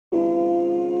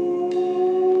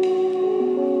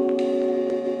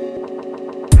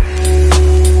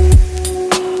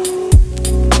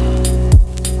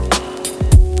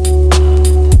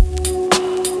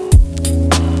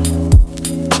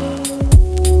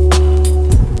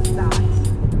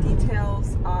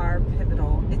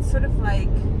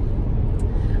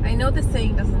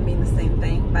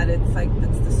it's like,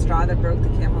 it's the straw that broke the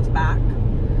camel's back.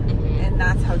 And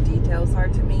that's how details are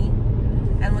to me.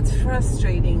 And what's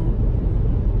frustrating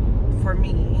for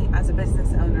me as a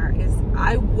business owner is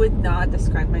I would not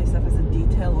describe myself as a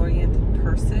detail-oriented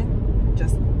person,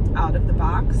 just out of the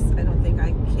box. I don't think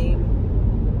I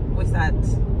came with that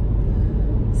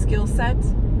skill set.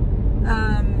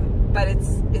 But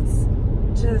it's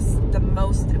just the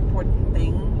most important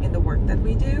thing in the work that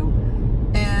we do.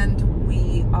 And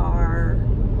we are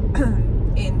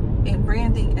in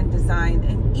branding and design,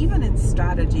 and even in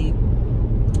strategy,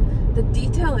 the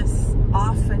detail is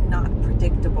often not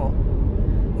predictable.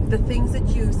 The things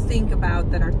that you think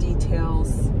about that are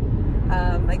details,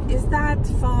 like, is that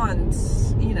font,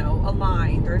 you know,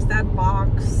 aligned, or is that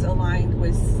box aligned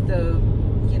with the,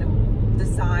 you know,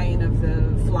 design of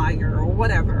the flyer or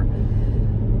whatever.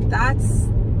 That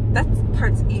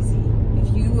part's easy.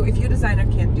 If your designer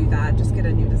can't do that, just get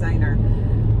a new designer.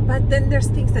 But then there's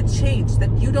things that change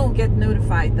that you don't get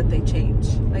notified that they change.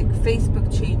 Like Facebook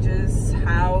changes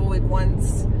how it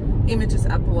wants images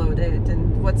uploaded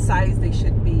and what size they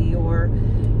should be, or,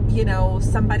 you know,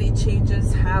 somebody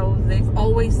changes how they've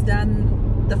always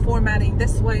done the formatting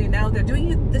this way, now they're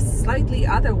doing it this slightly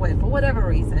other way for whatever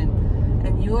reason,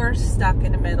 and you're stuck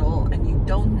in the middle and you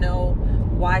don't know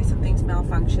why something's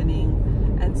malfunctioning.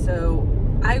 And so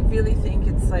I really think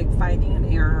it's like finding an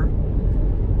error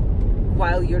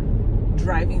while you're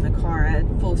driving the car at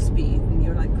full speed, and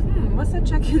you're like, what's that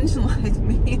check engine light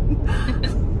mean?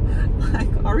 Like,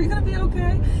 are we gonna be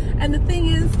okay? And the thing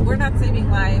is, we're not saving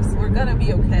lives, we're gonna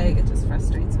be okay. It just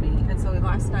frustrates me. And so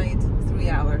last night, 3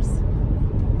 hours,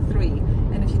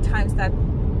 and if you times that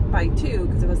by 2,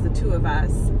 because it was the 2 of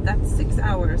us, that's 6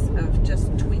 hours of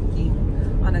just tweaking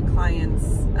on a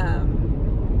client's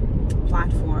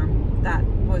platform. That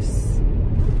was,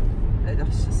 it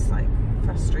was just like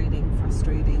frustrating,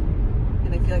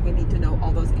 and I feel like I need to know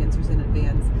all those answers in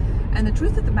advance. And the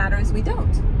truth of the matter is we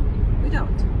don't.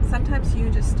 Sometimes you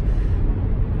just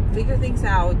figure things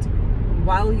out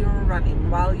while you're running,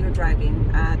 while you're driving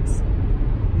at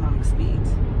Mach speed.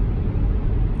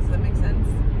 Does that make sense?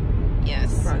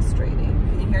 Yes. It's frustrating.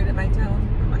 Can you hear it in my tone?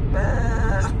 I'm like,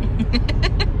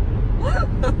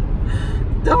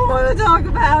 don't want to talk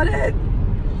about it.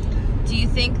 Do you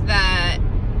think that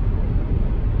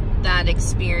that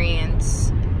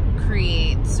experience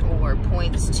creates or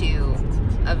points to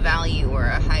a value or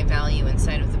a high value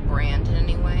inside of the brand in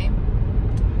any way?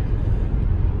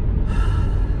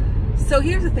 So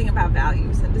here's the thing about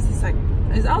values, and this is like,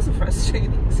 is also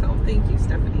frustrating, so thank you,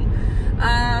 Stephanie.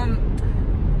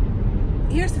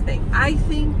 Here's the thing. I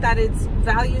think that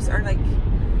values are like,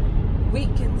 we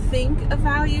can think of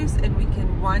values and we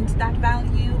can want that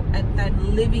value, and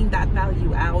then living that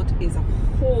value out is a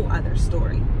whole other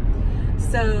story.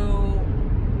 So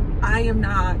I am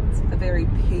not a very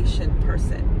patient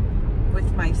person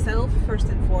with myself, first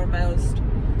and foremost,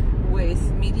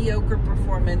 with mediocre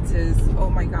performances, oh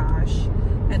my gosh,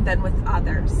 and then with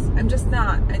others. I'm just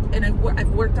not, and I've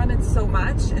worked on it so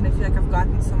much, and I feel like I've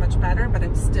gotten so much better, but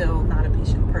I'm still not a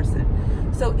patient person.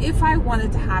 So if I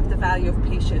wanted to have the value of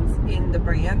patience in the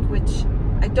brand, which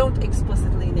I don't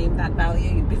explicitly name that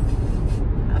value, you'd be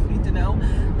happy to know,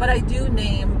 but I do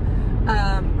name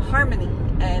harmony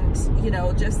and, you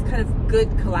know, just kind of good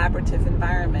collaborative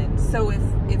environment. So if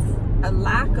a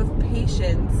lack of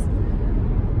patience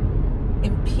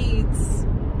impedes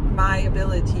my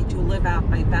ability to live out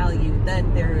my value,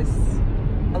 then there's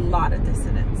a lot of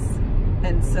dissonance.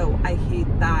 And so I hate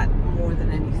that more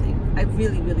than anything. I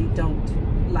really, really don't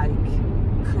like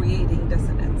creating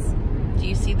dissonance. Do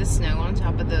you see the snow on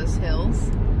top of those hills?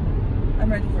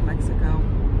 I'm ready for Mexico.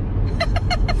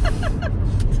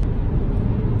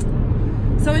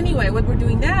 So anyway, what we're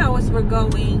doing now is we're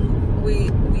going, we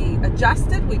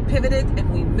adjusted, we pivoted,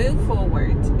 and we moved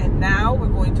forward. And now we're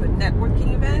going to a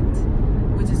networking event,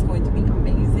 which is going to be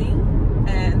amazing.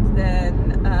 And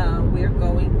then we're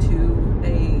going to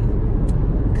a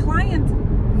client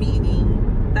meeting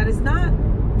that is not,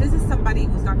 this is somebody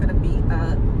who's not going to be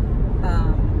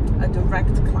a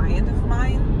direct client of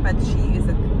mine, but she's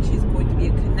going to be a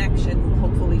connection who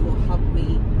hopefully will help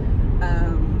me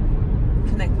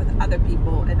connect with other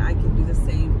people, and I can do the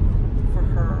same for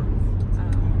her.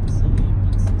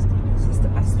 This is the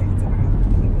best thing that's ever happened to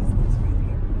my business right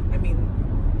here. I mean,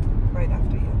 right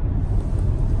after you.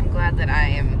 I'm glad that I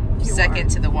am second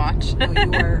to the watch. No,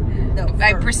 you are. No,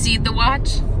 I precede the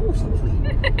watch. Hopefully.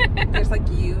 There's like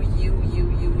you,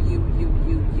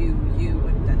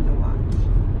 and then the watch.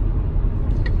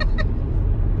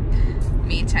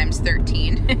 Me times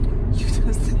 13. You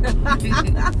just.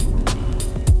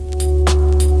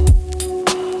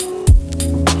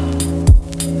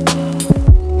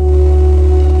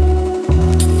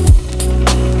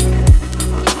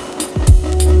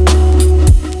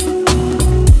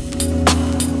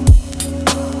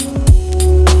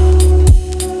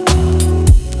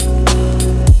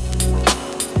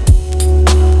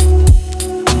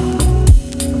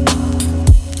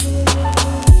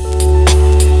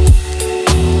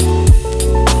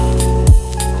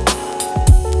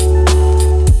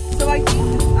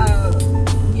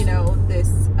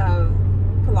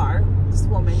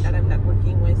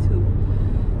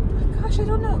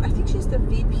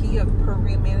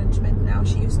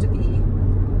 to be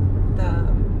the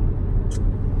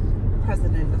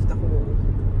president of the whole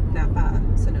Napa,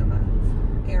 Sonoma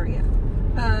area.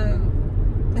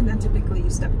 And then typically you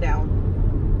step down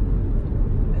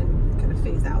and kind of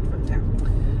phase out from there.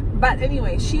 But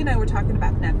anyway, she and I were talking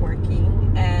about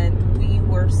networking, and we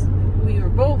were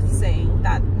both saying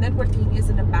that networking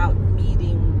isn't about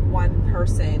meeting one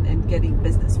person and getting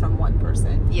business from one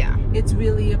person. Yeah. It's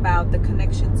really about the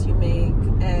connections you make,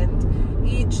 and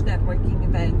each networking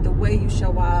event, the way you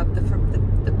show up, the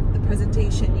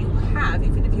presentation you have,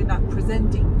 even if you're not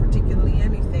presenting particularly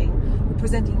anything, you're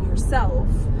presenting yourself,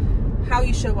 how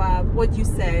you show up, what you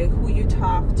say, who you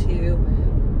talk to,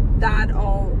 that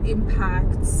all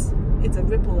impacts, it's a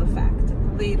ripple effect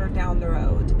later down the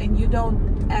road, and you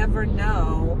don't ever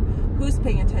know who's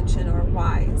paying attention or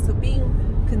why. So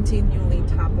being continually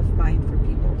top of mind for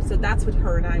people. So that's what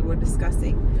her and I were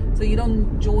discussing. So you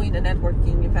don't join a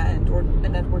networking event or a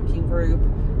networking group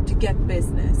to get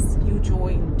business. You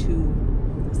join to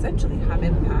essentially have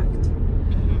impact.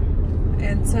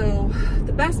 And so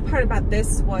the best part about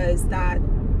this was that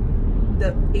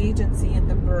the agency and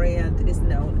the brand is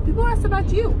known. People asked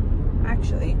about you,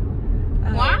 actually.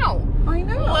 Wow. I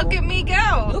know. Look at me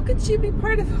go. Look at you be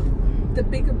part of the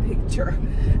bigger picture.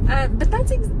 But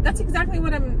that's exactly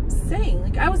what I'm saying.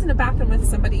 Like, I was in a bathroom with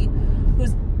somebody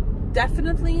who's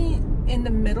definitely in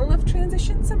the middle of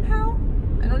transition somehow.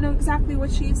 I don't know exactly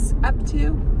what she's up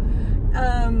to.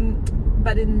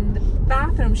 But in the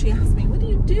bathroom, she asked me, "What do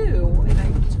you do?" And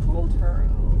I told her,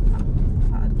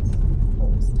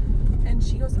 and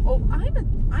she goes, "Oh,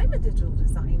 I'm a digital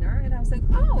designer." And I was like,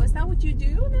 "Oh, is that what you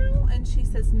do now?" And she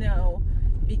says, "No,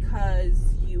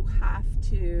 because you have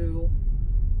to."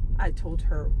 I told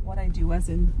her what I do, as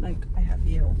in, like, I have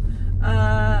you.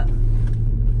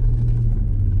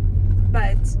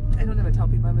 But I don't ever tell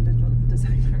people I'm a digital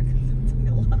designer because that's like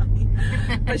a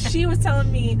lie. But she was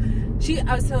telling me,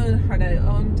 I was telling her that I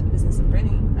owned a business and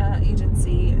branding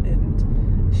agency, and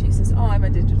she says, "Oh, I'm a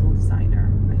digital designer."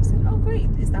 I said, "Oh, great.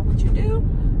 Is that what you do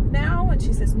now?" And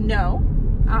she says, "No,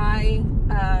 I'm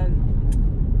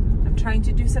trying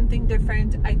to do something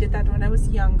different. I did that when I was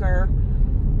younger."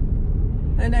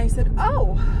 And I said,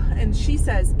 "Oh," and she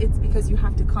says, "It's because you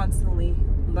have to constantly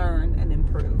learn and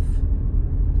improve."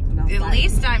 And At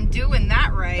least I'm doing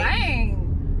that right.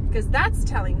 Bang! Because that's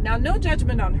telling. Now, no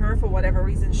judgment on her for whatever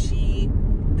reason she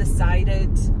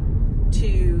decided to,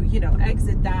 you know,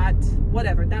 exit that,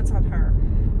 whatever, that's on her.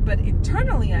 But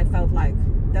internally, I felt like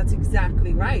that's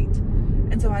exactly right.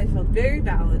 And so I felt very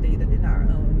validated in our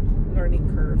own learning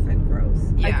curve and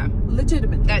growth. Yeah. Like,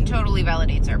 legitimately. That totally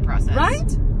validates our process.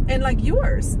 Right? And like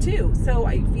yours too. So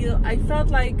I felt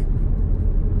like,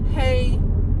 hey,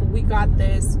 we got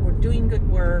this. We're doing good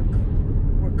work.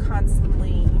 We're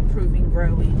constantly improving,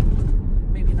 growing.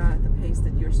 Maybe not at the pace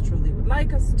that yours truly would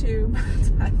like us to, but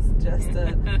that's just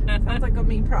sounds like a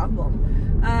me problem.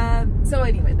 So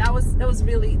anyway, that was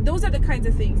really, those are the kinds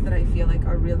of things that I feel like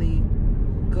are really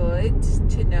good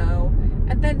to know.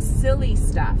 And then silly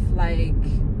stuff, like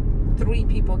 3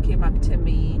 people came up to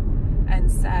me and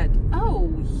said,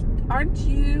 "Oh, aren't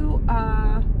you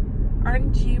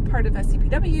part of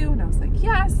SCPW?" And I was like,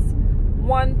 "Yes."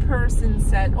 One person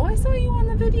said, "Oh, I saw you on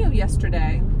the video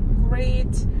yesterday."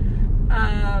 Great.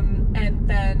 And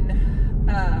then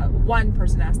one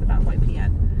person asked about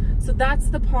YPN. So that's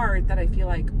the part that I feel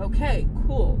like, okay,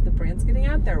 cool. The brand's getting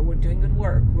out there. We're doing good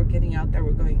work. We're getting out there.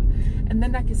 We're going. And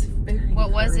then that is very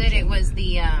What was it? It was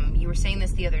the, you were saying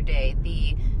this the other day,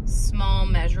 the small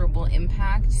measurable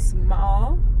impact.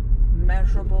 Small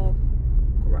measurable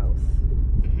growth.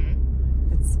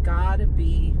 It's gotta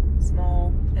be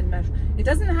small and measurable. It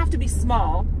doesn't have to be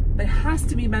small, but it has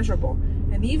to be measurable.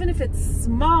 And even if it's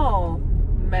small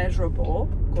measurable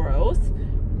growth,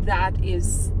 that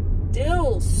is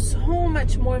still so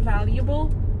much more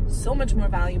valuable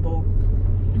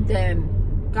than,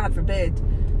 God forbid,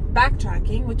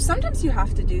 backtracking, which sometimes you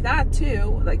have to do that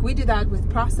too. Like we do that with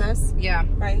process. Yeah.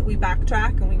 Right? We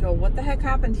backtrack and we go, what the heck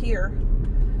happened here?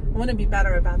 I want to be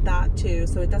better about that too,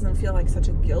 so it doesn't feel like such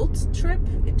a guilt trip.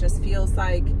 It just feels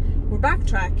like we're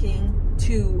backtracking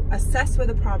to assess where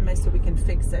the problem is so we can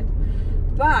fix it.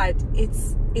 But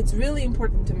it's really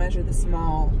important to measure the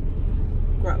small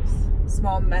growth,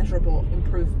 small measurable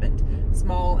improvement,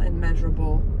 small and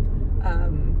measurable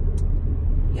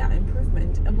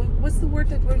improvement. And what's the word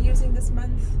that we're using this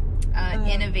month?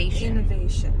 Innovation.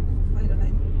 Innovation. Why don't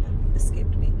that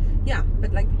escaped me? Yeah,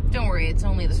 but like, don't worry, it's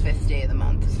only the 5th day of the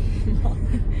month.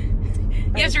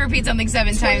 You have to repeat something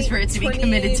 7 times for it to be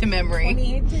committed to memory.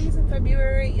 28 days in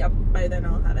February. Yep, by then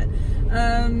I'll have it.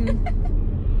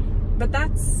 But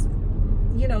that's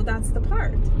you know, that's the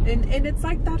part. And it's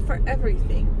like that for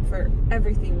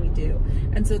everything we do.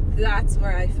 And so that's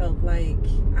where I felt like,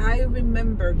 I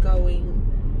remember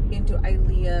going into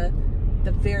ILEA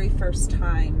the very first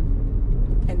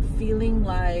time and feeling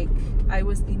like I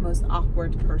was the most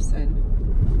awkward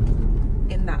person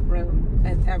in that room,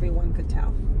 and everyone could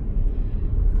tell,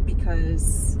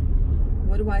 because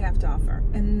what do I have to offer?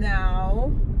 And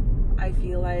now I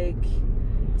feel like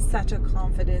such a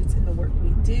confidence in the work we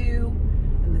do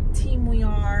and the team we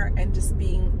are, and just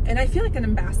being, and I feel like an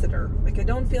ambassador. Like, I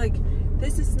don't feel like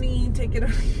this is me, take it,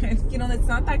 you know, it's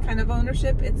not that kind of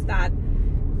ownership. It's that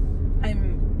I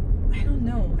don't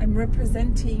know, I'm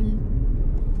representing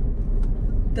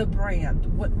the brand,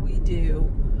 what we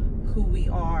do, who we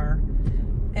are.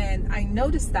 And I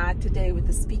noticed that today with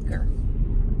the speaker.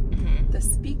 The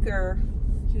speaker,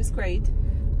 he was great.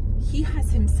 He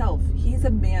has himself, he's a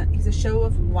man, he's a show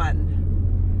of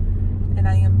one. And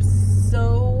I am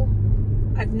so,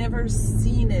 I've never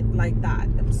seen it like that.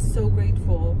 I'm so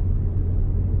grateful.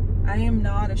 I am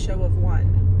not a show of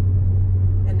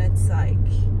one. And it's like,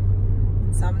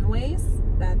 in some ways,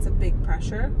 that's a big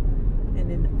pressure.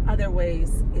 And in other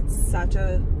ways, it's such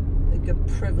a, like a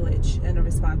privilege and a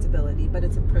responsibility, but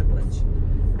it's a privilege.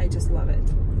 I just love it.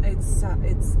 It's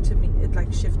to me, it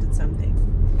like shifted something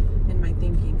in my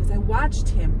thinking, because I watched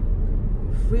him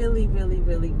really, really,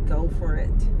 really go for it.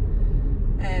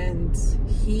 And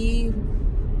he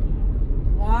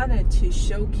wanted to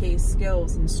showcase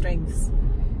skills and strengths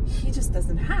he just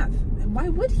doesn't have. And why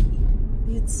would he?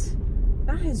 It's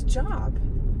not his job.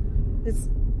 It's,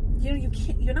 you know,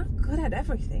 you're not good at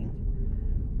everything.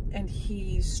 And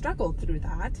he struggled through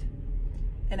that.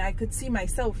 And I could see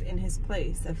myself in his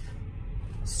place of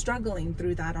struggling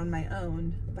through that on my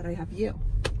own, but I have you.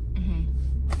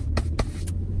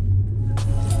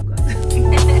 So good.